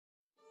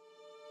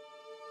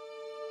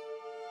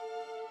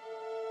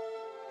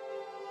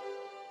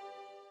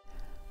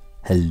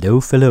Hello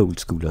fellow old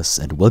schoolers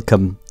and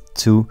welcome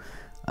to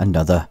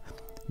another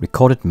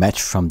recorded match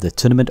from the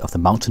tournament of the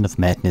Mountain of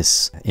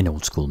Madness in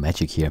Old School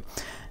Magic here.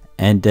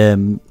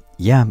 And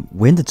yeah,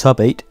 we're in the top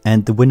 8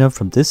 and the winner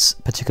from this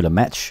particular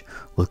match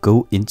will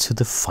go into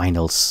the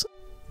finals.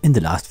 In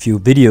the last few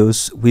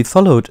videos we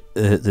followed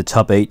the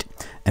top 8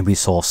 and we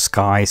saw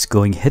Skies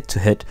going head to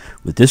head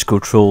with Disco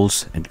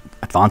Trolls and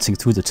advancing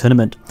through the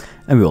tournament,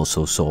 and we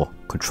also saw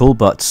Control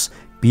Bots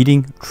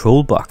beating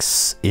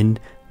Trollbucks in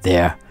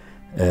their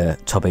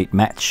top 8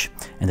 match.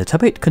 And the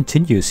top 8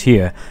 continues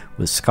here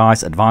with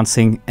Skies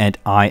advancing, and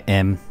I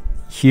am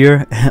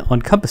here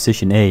on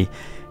composition A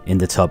in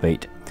the top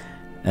 8.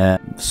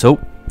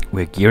 So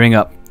we're gearing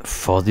up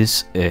for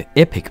this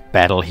epic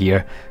battle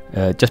here.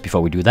 Just before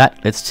we do that,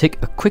 let's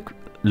take a quick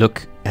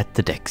look at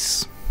the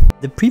decks.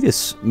 The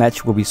previous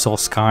match where we saw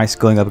Skies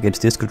going up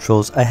against Disco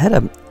Trolls, I had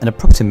an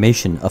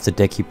approximation of the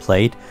deck he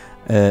played,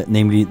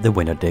 namely the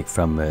winner deck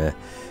from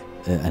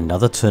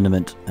another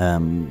tournament.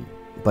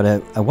 But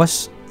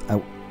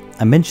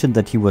I mentioned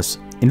that he was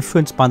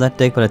influenced by that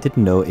deck, but I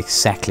didn't know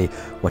exactly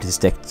what his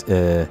deck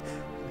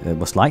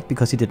was like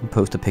because he didn't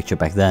post a picture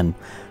back then.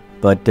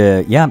 But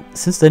yeah,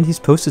 since then he's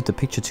posted the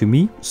picture to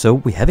me, so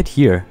we have it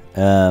here.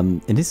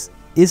 And this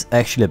is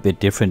actually a bit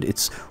different.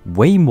 It's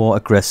way more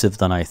aggressive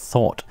than I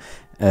thought.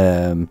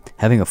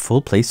 Having a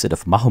full playset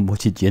of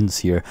Mahamoti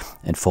Djinns here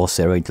and 4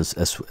 Sarah Angels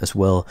as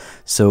well.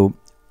 So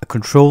a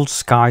controlled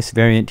Skies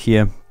variant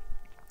here.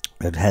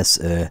 It has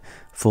a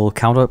full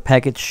counter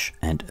package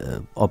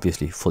and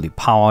obviously fully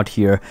powered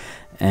here,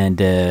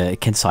 and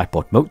it can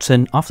sideboard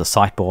Moten. After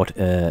sideboard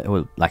it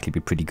will likely be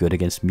pretty good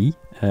against me,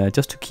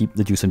 just to keep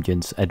the Jusum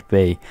Djinns at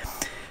bay.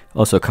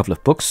 Also a couple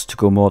of books to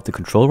go more of the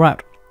control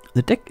route.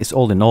 The deck is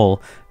all in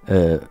all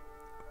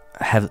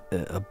have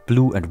a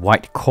blue and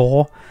white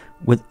core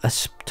with a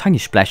tiny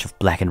splash of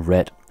black and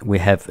red. We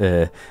have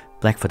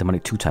black for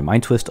Demonic 2-time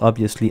Mind Twist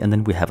obviously, and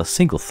then we have a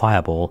single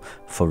fireball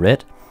for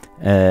red.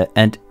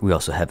 And we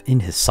also have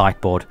in his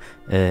sideboard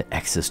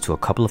access to a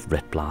couple of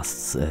red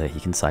blasts he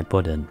can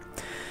sideboard in.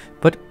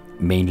 But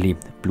mainly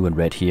blue and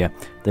red here.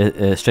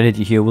 The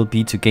strategy here will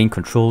be to gain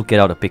control, get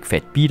out a big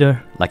fat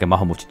beater like a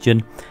Mahamoti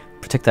Djinn,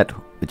 protect that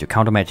with your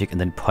counter magic, and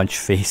then punch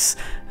face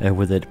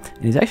with it.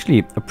 And it's actually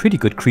a pretty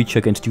good creature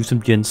against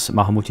Jusum Djinns,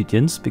 Mahamoti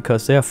Djinns,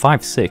 because they are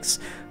 5/6,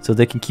 so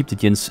they can keep the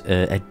Djinns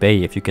at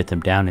bay if you get them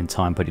down in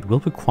time, but it will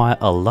require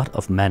a lot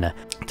of mana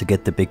to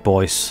get the big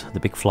boys, the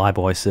big fly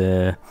boys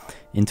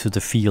into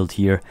the field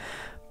here.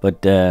 But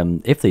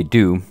if they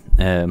do,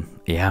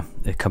 yeah,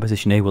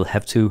 composition A will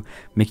have to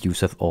make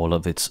use of all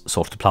of its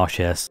Swords to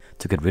Plowshares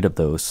to get rid of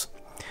those.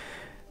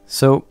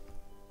 So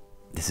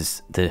this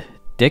is the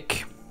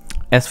deck.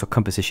 As for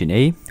composition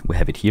A, we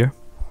have it here.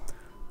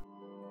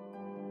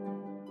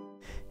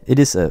 It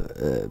is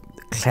a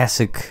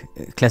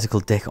classical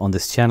deck on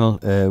this channel.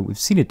 We've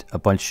seen it a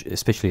bunch,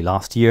 especially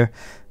last year.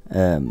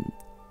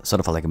 Sort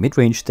of like a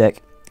mid-range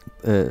deck,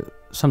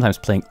 sometimes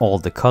playing all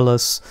the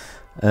colors,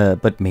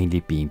 but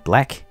mainly being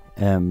black.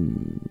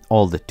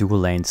 All the dual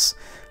lands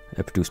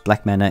produce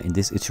black mana. In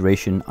this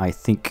iteration, I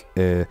think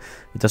it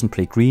doesn't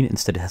play green.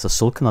 Instead, it has a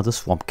Sulcan or the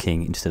Swamp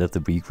King instead of the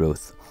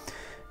Regrowth.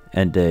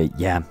 And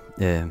yeah,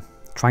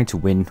 trying to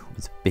win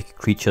with big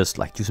creatures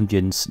like Jusum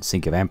Djinns,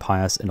 Sinker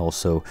Vampires, and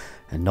also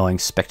annoying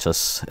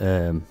Spectres.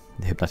 The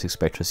Hypnotic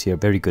Spectres here,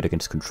 very good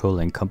against control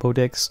and combo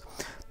decks.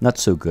 Not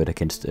so good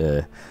against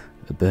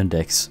burn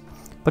decks,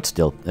 but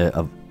still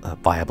a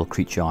viable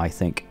creature, I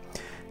think.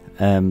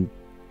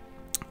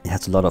 It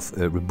has a lot of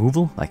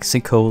removal, like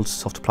Sinkholes,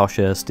 Soft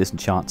Plowshares,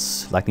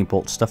 Disenchants, Lightning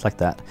Bolts, stuff like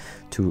that,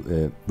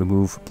 to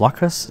remove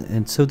blockers,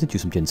 and so the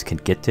Jusum Djinns can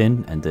get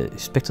in, and the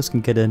Spectres can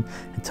get in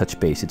and touch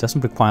base. It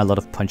doesn't require a lot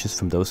of punches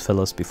from those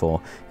fellas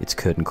before it's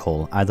curtain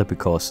call, either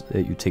because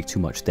you take too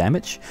much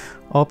damage,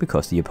 or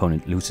because the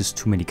opponent loses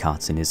too many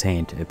cards in his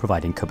hand,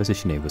 providing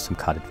composition A with some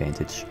card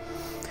advantage.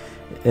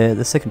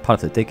 The second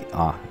part of the deck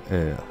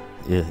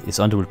is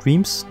Underworld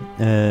Dreams,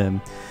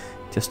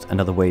 just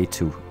another way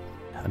to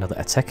another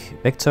attack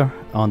vector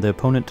on the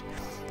opponent,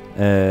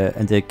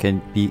 and they can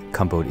be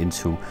comboed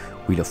into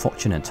Wheel of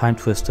Fortune and Time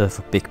Twister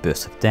for big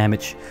bursts of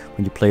damage.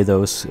 When you play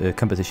those,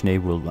 composition A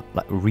will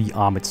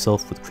rearm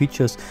itself with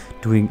creatures,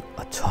 doing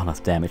a ton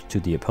of damage to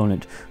the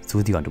opponent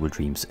through the Underworld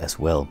Dreams as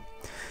well.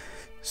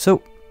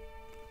 So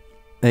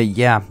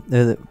yeah,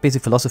 the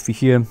basic philosophy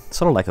here,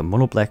 sort of like a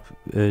mono black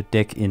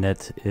deck in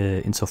that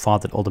insofar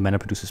that all the mana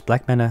produces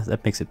black mana.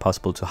 That makes it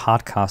possible to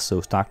hardcast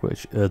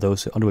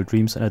those Underworld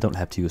Dreams, and I don't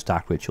have to use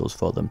Dark Rituals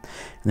for them.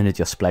 And then it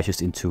just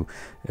splashes into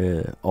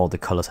all the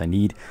colors I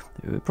need,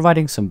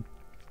 providing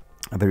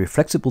a very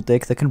flexible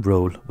deck that can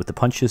roll with the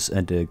punches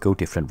and go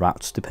different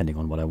routes depending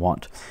on what I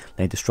want.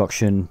 Land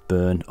destruction,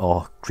 burn,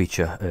 or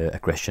creature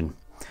aggression.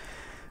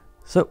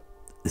 So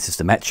this is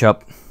the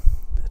matchup,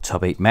 the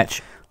top 8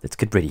 match. Let's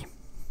get ready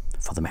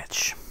for the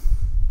match.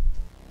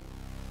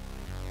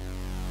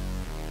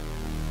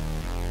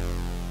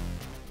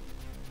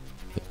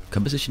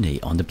 Composition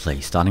A on the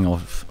play, starting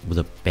off with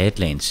a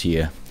Badlands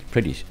here.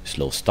 Pretty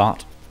slow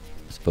start.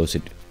 I suppose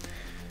it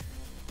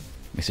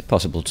makes it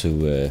possible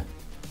to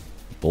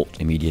bolt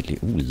immediately.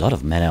 Ooh, a lot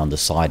of mana on the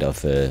side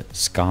of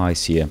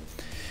Skies here.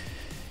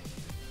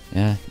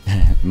 Yeah,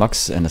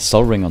 Mux and a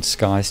Sol Ring on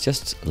Skies.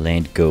 Just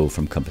land go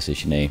from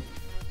composition A.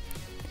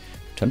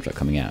 Tundra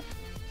coming out.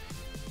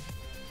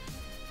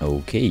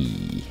 Okay,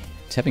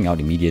 tapping out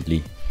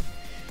immediately.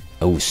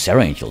 Oh,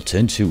 Sarah Angel,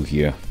 turn 2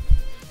 here.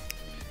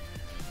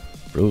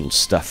 Brutal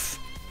stuff.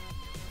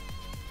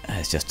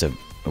 It's just a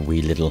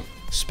wee little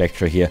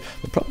Spectre here.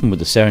 The problem with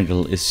the Sarah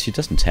Angel is she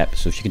doesn't tap,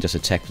 so she can just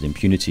attack with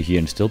impunity here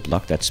and still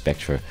block that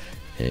Spectre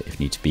if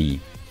needs be.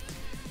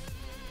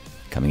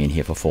 Coming in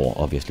here for 4,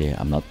 obviously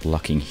I'm not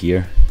blocking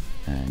here.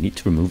 Need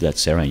to remove that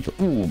Sarah Angel.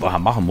 Ooh,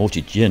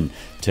 Mahamoti Jin,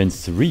 turn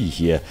 3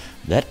 here.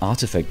 That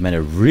artifact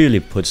mana really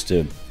puts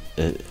the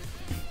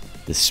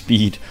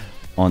speed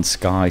on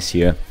Skies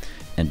here.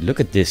 And look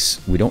at this,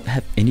 we don't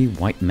have any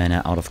white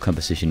mana out of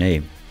composition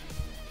A.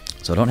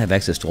 So I don't have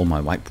access to all my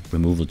white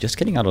removal. Just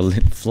getting out a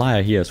little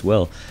flyer here as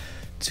well.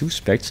 2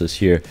 Spectres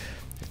here.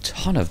 A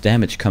ton of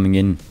damage coming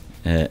in.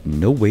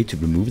 No way to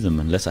remove them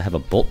unless I have a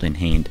bolt in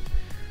hand.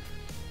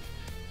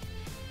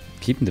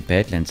 Keeping the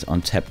Badlands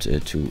untapped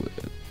to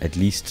at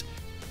least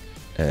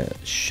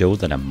show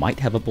that I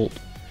might have a bolt.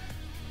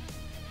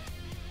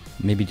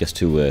 Maybe just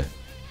to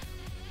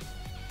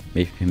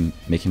make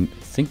him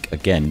think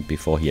again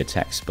before he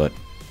attacks, but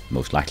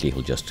most likely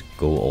he'll just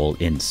go all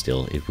in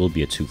still. It will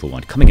be a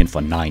 2-for-1. Coming in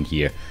for 9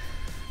 here.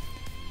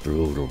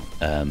 Brutal.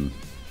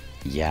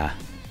 Yeah.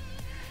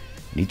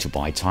 Need to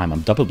buy time.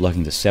 I'm double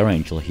blocking the Sarah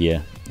Angel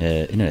here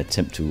in an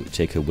attempt to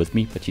take her with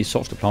me, but she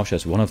Swords to Plowshare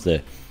as one of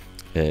the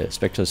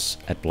Spectres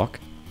at block.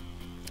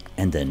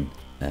 And then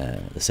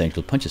the Sarah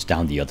Angel punches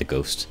down the other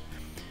ghost.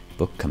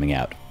 Book coming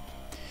out.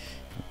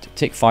 To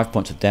take 5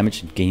 points of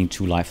damage and gaining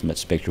 2 life from that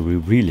Spectre, we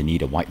really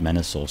need a white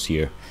mana source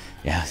here.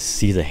 Yeah,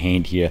 see the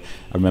hand here.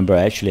 I remember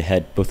I actually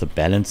had both a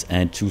balance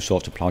and 2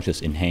 Swords to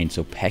Plowshares in hand,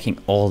 so packing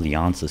all the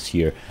answers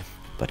here,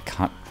 but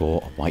can't draw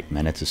a white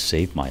mana to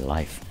save my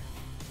life.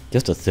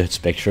 Just a 3rd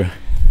Spectre.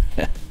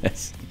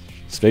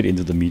 Straight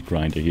into the meat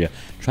grinder here.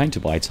 Trying to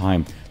buy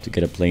time to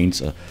get a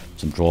plains,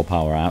 some draw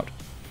power out.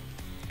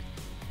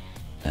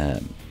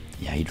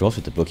 Yeah, he draws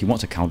with the book. He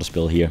wants a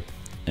counterspell here.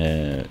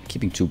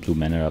 Keeping 2 blue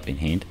mana up in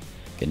hand.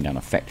 Getting down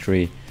a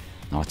factory.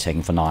 Now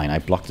attacking for 9. I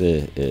blocked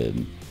the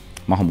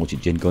Mahamoti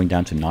Jin, going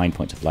down to 9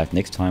 points of life.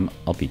 Next time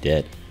I'll be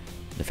dead.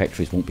 The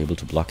factories won't be able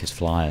to block his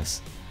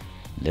flyers.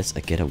 Let's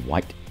get a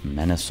white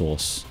mana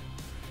source.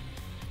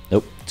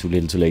 Nope, too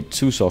little too late.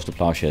 2 Swords to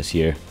Plowshares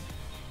here.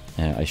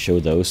 I show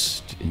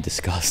those in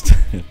disgust.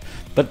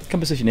 But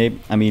composition A,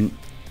 I mean,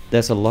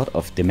 there's a lot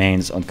of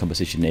demands on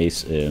composition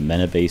A's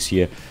mana base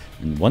here.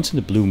 And once in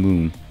the blue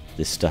moon,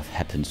 this stuff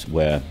happens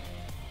where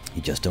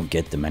you just don't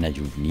get the mana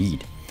you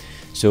need.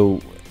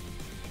 So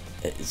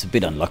it's a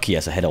bit unlucky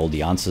as I had all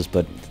the answers,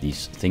 but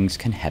these things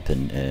can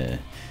happen.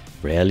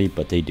 Rarely,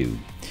 but they do.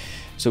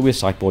 So we're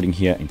sideboarding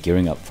here and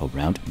gearing up for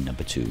round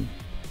number 2.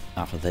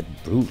 After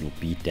that brutal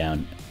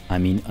beatdown, I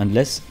mean,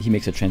 unless he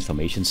makes a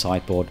transformation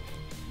sideboard,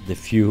 the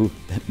few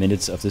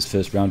minutes of this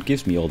first round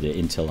gives me all the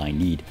intel I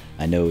need.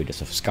 I know it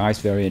is a Skies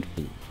variant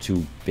with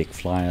 2 big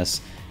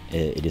flyers.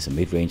 It is a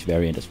mid-range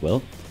variant as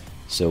well.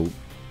 So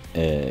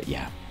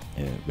yeah,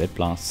 Red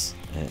Blasts,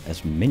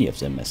 as many of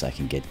them as I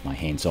can get my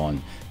hands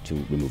on to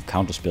remove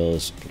counter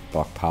spells,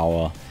 block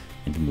power,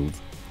 and remove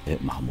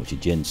Mahamoti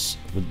Jins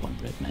with 1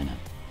 red mana.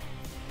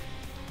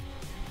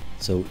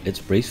 So let's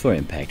brace for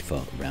impact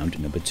for round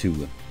number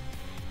 2.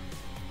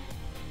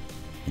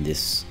 In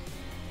this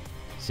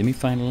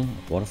semi-final,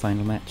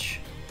 quarter-final match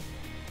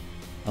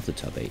of the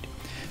top 8.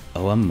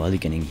 Oh, I'm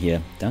mulliganing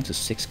here, down to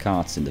 6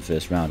 cards in the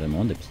first round. I'm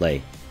on the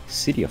play.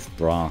 City of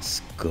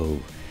Brass, go.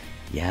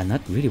 Yeah,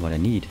 not really what I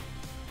need.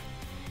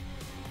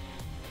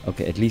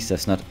 Okay, at least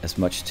there's not as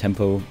much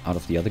tempo out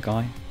of the other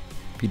guy.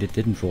 Peter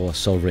didn't draw a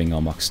Sol Ring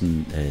or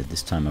Moxen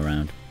this time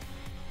around.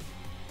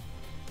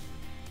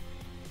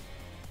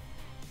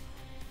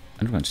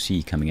 Underground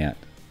Sea coming out.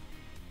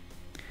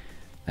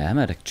 I am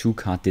at a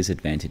 2-card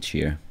disadvantage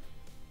here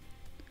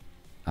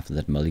after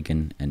that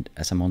mulligan, and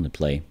as I'm on the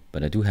play,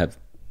 but I do have,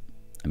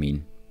 I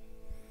mean,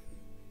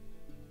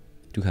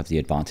 do have the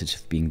advantage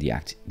of being the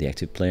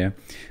active player.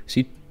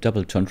 See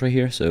double Tundra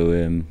here, so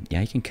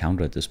yeah, he can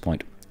counter at this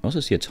point. I also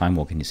see a Time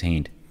Walk in his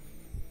hand.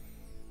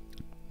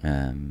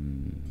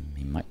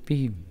 He might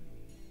be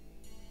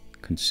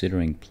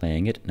considering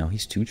playing it. No,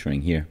 he's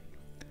tutoring here.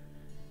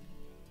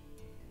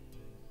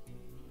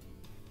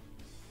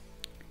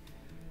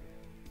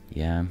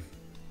 Yeah.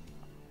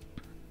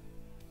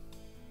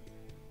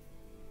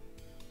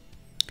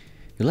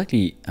 You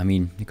likely, I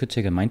mean, you could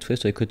take a Mind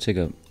Twist, or you could take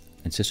a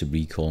Ancestor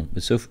Recall.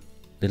 With so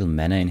little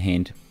mana in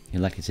hand,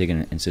 you'll likely take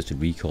an Ancestor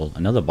Recall.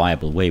 Another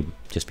viable way would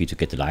just be to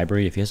get the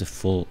library. If he has a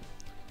full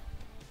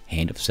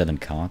hand of 7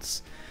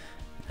 cards,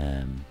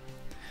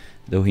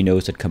 though he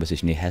knows that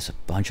composition he has a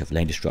bunch of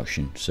land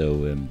destruction,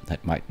 so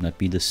that might not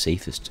be the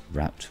safest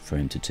route for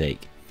him to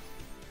take.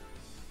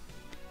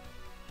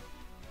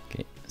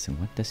 Okay, so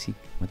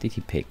what did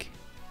he pick?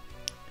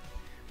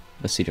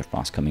 The City of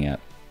Brass coming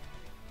out.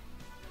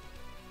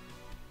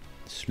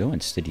 Slow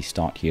and steady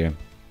start here,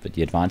 but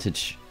the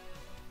advantage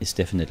is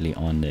definitely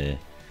on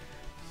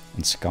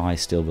Sky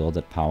still with all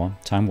that power.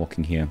 Time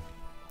walking here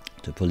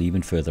to pull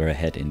even further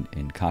ahead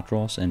in card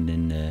draws and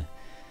in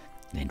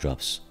lane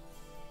drops.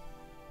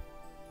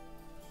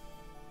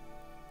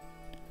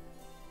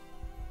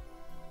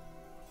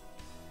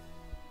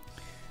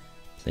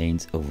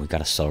 Planes. Oh, we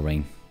got a Sol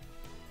Ring.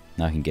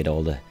 Now I can get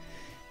all the...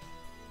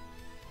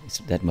 It's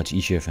that much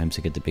easier for him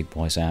to get the big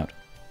boys out.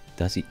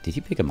 Does he? Did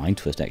he pick a Mind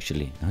Twist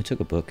actually? No, he took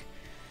a book.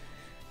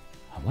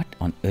 What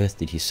on earth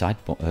did he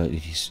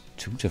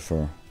tutor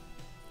for?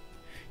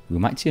 We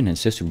might see an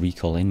Ancestral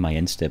Recall in my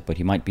end step, but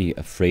he might be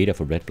afraid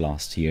of a Red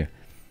Blast here.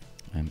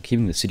 I'm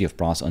keeping the City of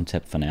Brass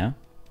untapped for now.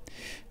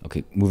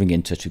 Okay, moving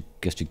into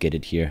just to get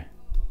it here.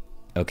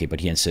 Okay, but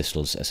he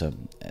Ancestrals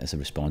as a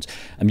response.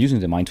 I'm using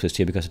the Mind Twist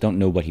here because I don't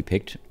know what he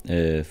picked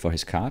for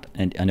his card,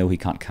 and I know he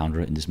can't counter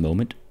it in this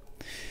moment.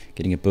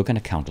 Getting a book and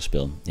a counter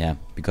spell, yeah.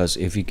 Because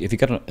if he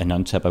got an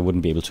untap, I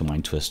wouldn't be able to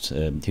Mind Twist.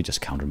 He'd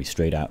just counter me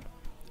straight out,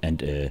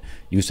 and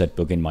use that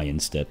book in my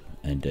end step.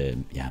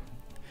 And yeah,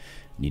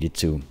 needed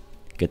to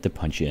get the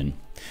punch in.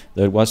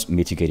 Though it was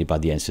mitigated by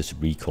the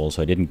Ancestral Recall,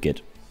 so I didn't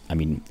get. I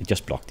mean, it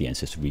just blocked the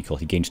Ancestral Recall.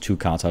 He gains 2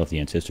 cards out of the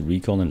Ancestral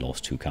Recall and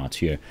lost 2 cards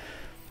here.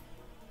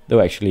 Though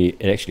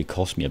it actually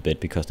cost me a bit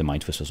because the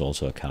Mind Twist was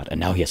also a card, and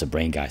now he has a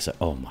Brain Geyser.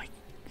 Oh my,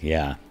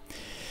 yeah.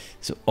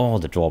 So all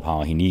the draw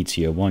power he needs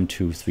here. 1,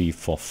 2, 3,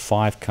 4,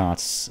 5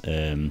 cards.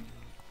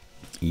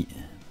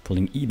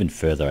 Pulling even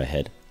further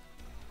ahead.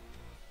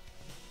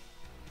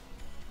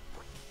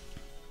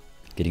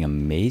 Getting a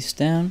Maze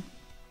down.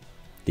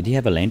 Did he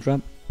have a land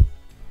drop?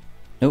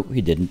 No,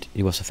 he didn't.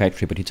 It was a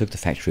factory, but he took the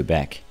factory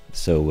back.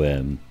 So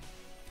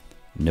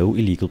no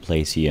illegal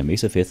plays here.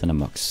 Maze a 5th and a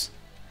Mux.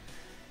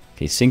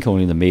 Okay, sink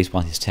only the Maze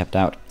while he's tapped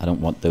out. I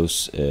don't want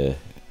those too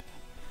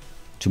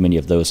many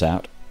of those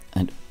out.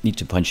 And need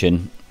to punch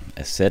in.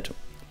 As said,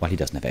 while he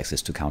doesn't have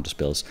access to counter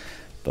spells.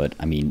 But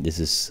I mean, this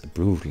is a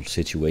brutal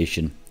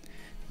situation.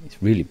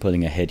 He's really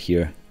pulling ahead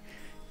here.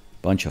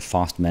 Bunch of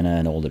fast mana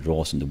and all the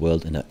draws in the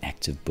world and an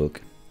active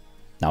book.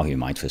 Now he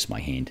might twist my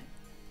hand.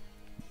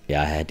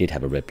 Yeah, I did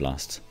have a Red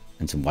Blast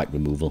and some white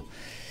removal.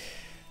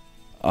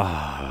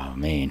 Oh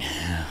man,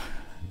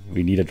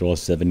 we need a draw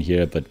 7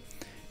 here, but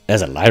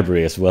there's a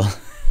library as well.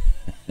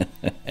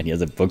 And he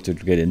has a book to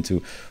get into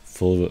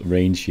full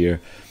range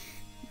here.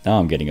 Now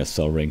I'm getting a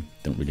Sol Ring.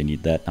 Don't really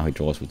need that. Now he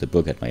draws with the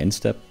book at my end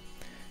step.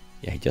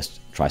 Yeah, he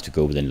just tries to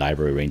go within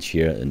library range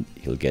here, and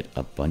he'll get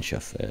a bunch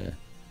of...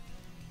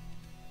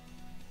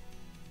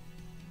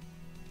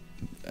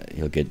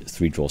 he'll get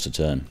 3 draws a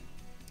turn.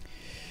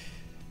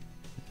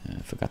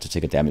 Forgot to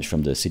take a damage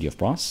from the City of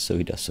Brass, so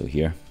he does so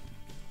here.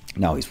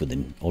 Now he's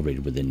already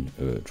within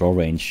draw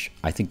range.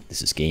 I think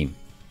this is game.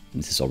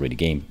 This is already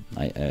game.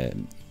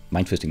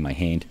 Mind Twisting my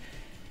hand.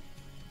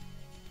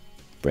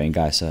 Brain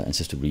Geyser,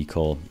 Ancestral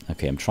Recall.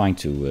 Okay, I'm trying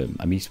to...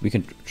 I mean, we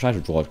can try to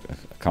draw a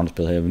counter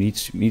spell here. We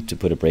need to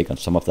put a break on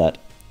some of that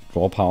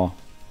draw power.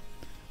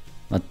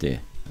 Not the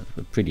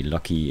pretty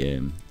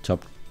lucky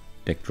top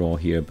deck draw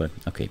here, but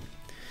okay.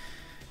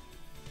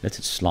 Let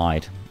it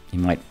slide. He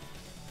might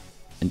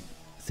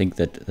think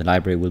that the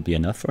library will be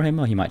enough for him,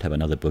 or he might have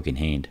another book in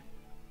hand.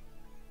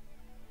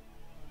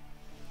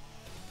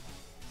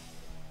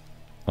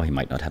 Or he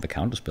might not have a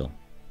counter spell.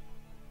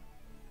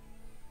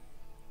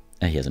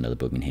 He has another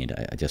book in hand.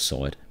 I just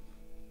saw it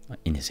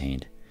in his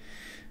hand.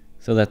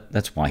 So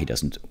that's why he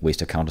doesn't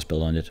waste a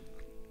counterspell on it.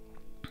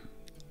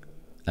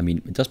 I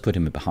mean, it does put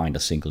him behind a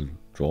single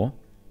draw,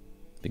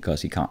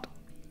 because he can't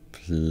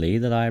play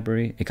the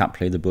library. He can't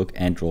play the book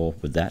and draw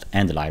with that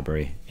and the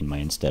library in my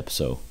end step.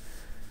 So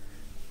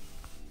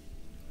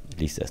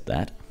at least there's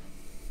that.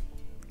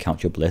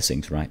 Count your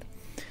blessings, right?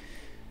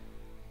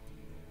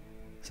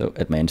 So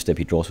at my end step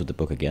he draws with the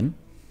book again.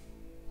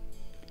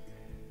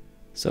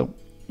 So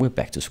we're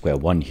back to square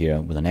one here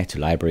with an active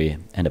library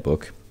and a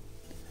book.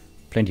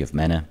 Plenty of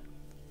mana,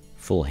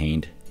 full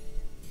hand.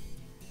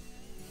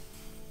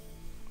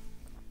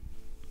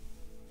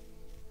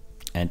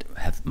 And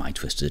have Mind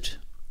Twisted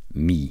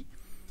me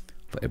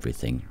for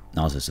everything.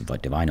 Now there's a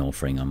Divine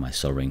Offering on my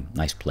Sol Ring.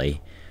 Nice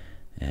play.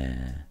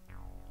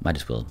 Might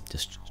as well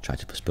just try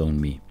to postpone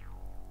me.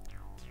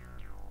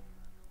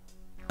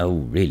 Oh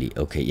really?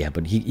 Okay, yeah,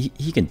 but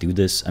he can do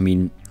this. I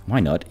mean, why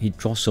not? He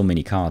draws so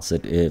many cards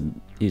that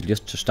he'll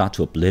just start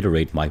to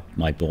obliterate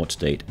my board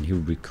state, and he'll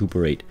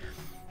recuperate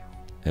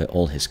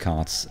all his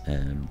cards.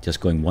 Just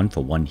going 1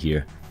 for 1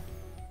 here.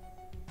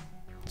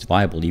 It's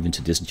viable even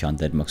to disenchant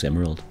that Mox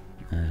Emerald,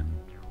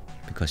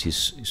 because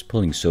he's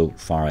pulling so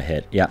far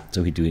ahead. Yeah,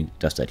 so he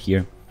does that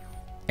here.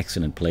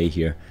 Excellent play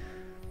here.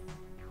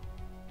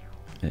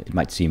 It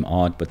might seem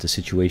odd, but the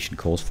situation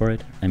calls for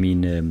it. I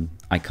mean,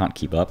 I can't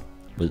keep up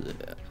with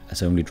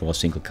as I only draw a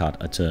single card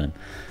a turn.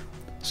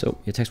 So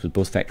he attacks with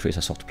both factories. I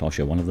soft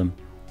plowshare one of them.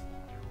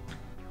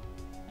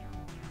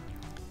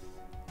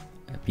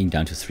 Being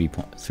down to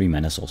 3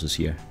 mana sources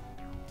here.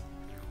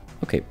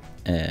 Okay,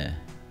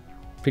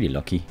 pretty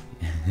lucky.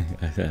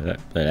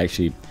 That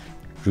actually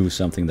drew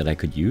something that I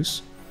could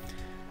use.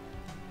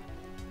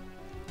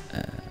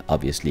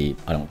 Obviously,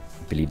 I don't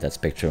believe that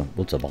Spectre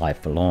will survive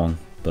for long.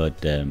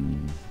 But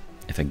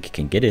if I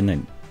can get in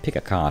and pick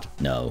a card,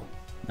 no,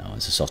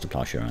 it's a Saucer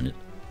Plowshare on it.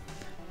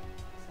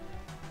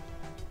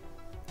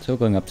 So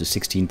going up to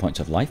 16 points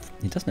of life.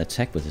 He doesn't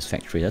attack with his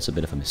factory, that's a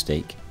bit of a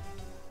mistake.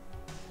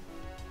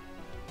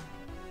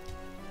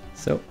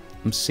 So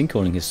I'm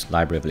sinkholing his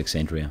Library of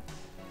Alexandria.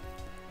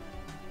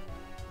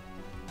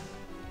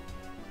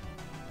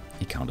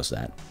 He counters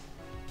that.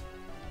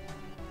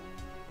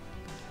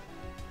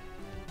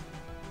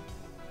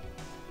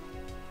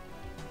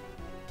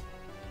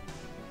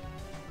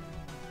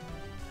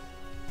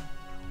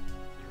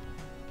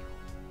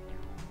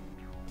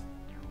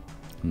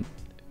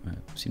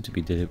 Seem to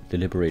be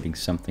deliberating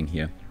something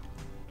here.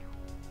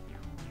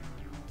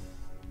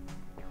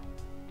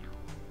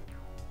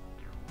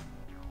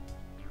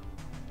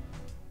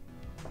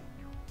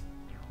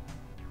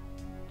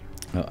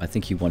 I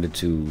think he wanted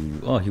to...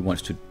 Oh, he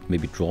wants to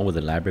maybe draw with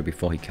the library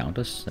before he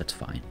counters. That's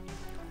fine.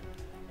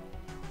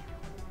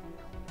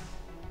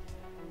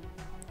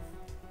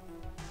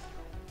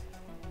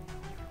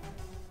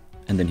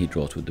 And then he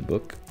draws with the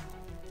book.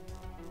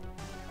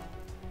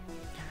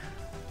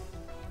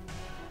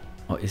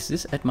 Oh, is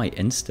this at my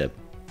end step?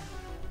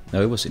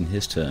 No, it was in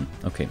his turn.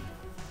 Okay.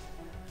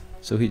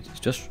 So he's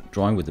just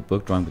drawing with the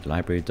book, drawing with the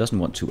library. Doesn't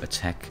want to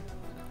attack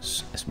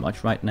as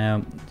much right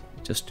now.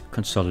 Just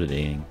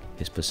consolidating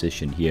his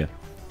position here.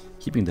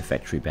 Keeping the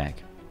factory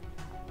back.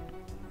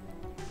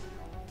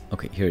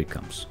 Okay, here it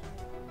comes.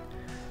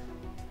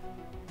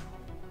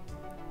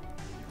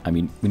 I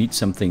mean, we need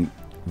something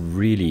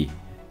really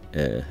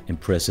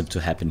impressive to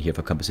happen here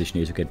for Composition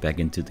here to get back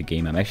into the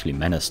game. I'm actually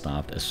mana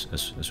starved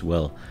as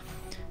well.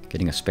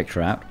 Getting a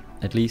Spectre out,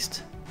 at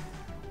least.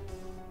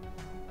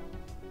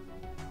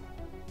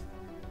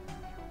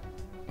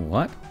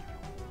 What?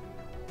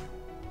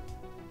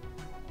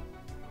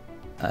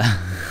 I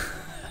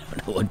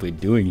don't know what we're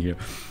doing here.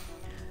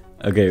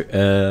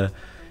 Okay,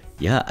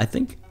 yeah, I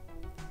think...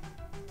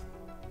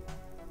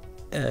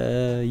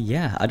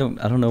 yeah, I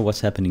don't know what's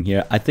happening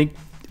here. I think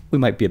we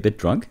might be a bit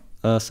drunk,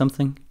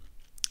 something.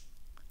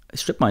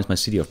 Strip mines my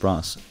City of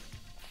Brass.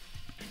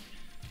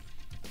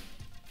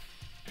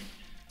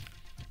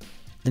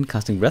 Then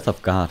casting Wrath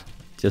of God,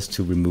 just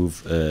to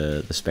remove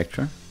the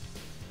Spectre.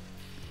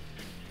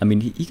 I mean,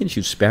 he can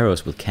shoot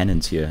sparrows with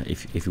cannons here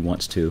if he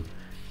wants to.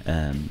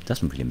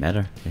 Doesn't really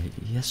matter.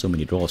 He has so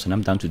many draws, and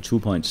I'm down to 2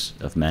 points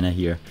of mana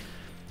here.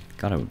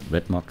 Got a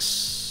Red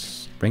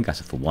Mox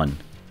Braingazer for 1.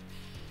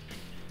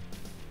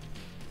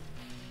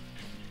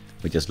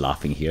 We're just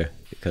laughing here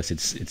because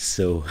it's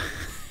so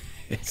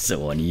it's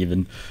so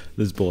uneven,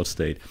 this board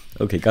state.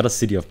 Okay, got a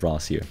City of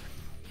Brass here.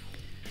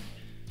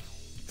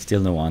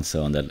 Still no answer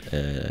on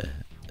that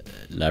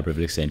Library of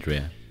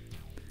Alexandria.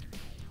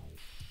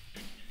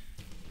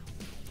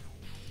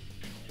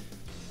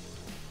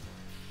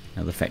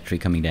 Now the factory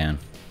coming down.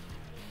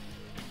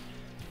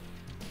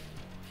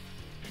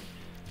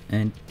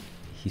 And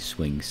he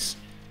swings.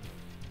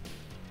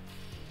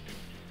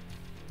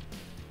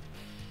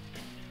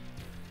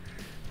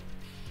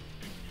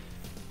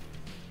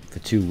 For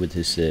 2 with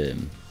his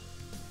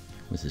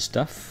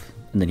stuff,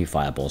 and then he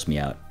fireballs me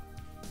out.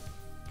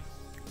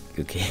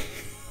 Okay.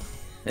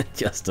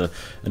 Just an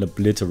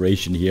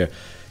obliteration here.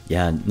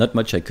 Yeah, not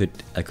much I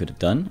could have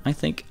done, I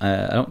think.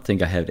 I don't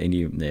think I had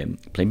any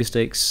play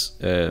mistakes.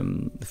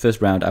 The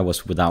first round I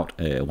was without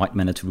white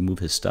mana to remove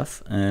his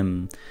stuff.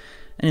 And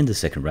in the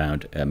second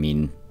round, I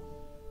mean,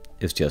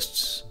 it's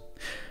just...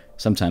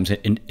 Sometimes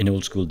in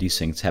old school these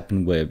things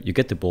happen where you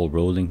get the ball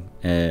rolling,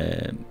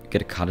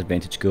 get a card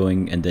advantage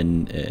going, and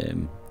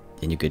then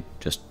you could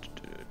just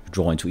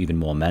draw into even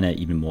more mana,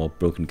 even more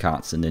broken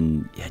cards, and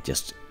then yeah,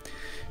 just...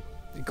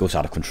 it goes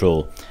out of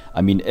control.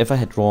 I mean, if I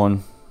had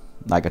drawn,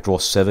 like I draw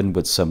 7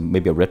 with some,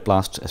 maybe a Red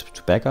Blast as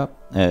to backup,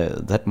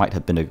 that might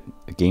have been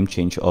a game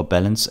changer, or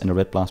balance and a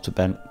Red Blast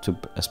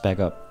as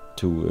backup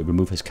to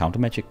remove his counter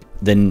magic.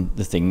 Then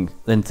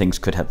things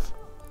could have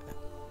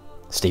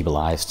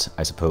stabilized,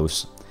 I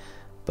suppose.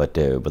 But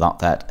without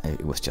that,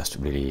 it was just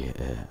really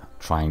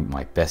trying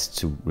my best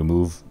to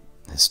remove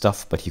his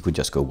stuff, but he could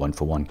just go 1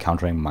 for 1,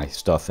 countering my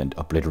stuff and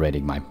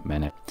obliterating my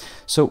mana.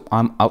 So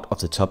I'm out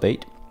of the top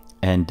 8.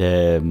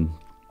 And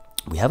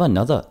we have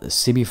another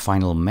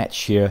semi-final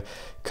match here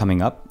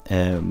coming up.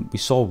 We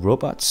saw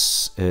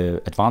Robots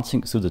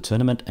advancing through the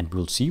tournament, and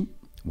we'll see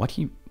what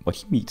he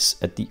meets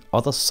at the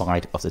other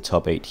side of the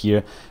top 8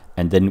 here.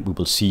 And then we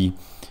will see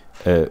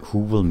who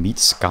will meet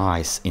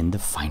Skies in the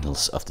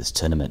finals of this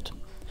tournament.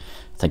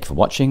 Thank you for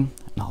watching,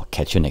 and I'll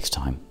catch you next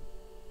time.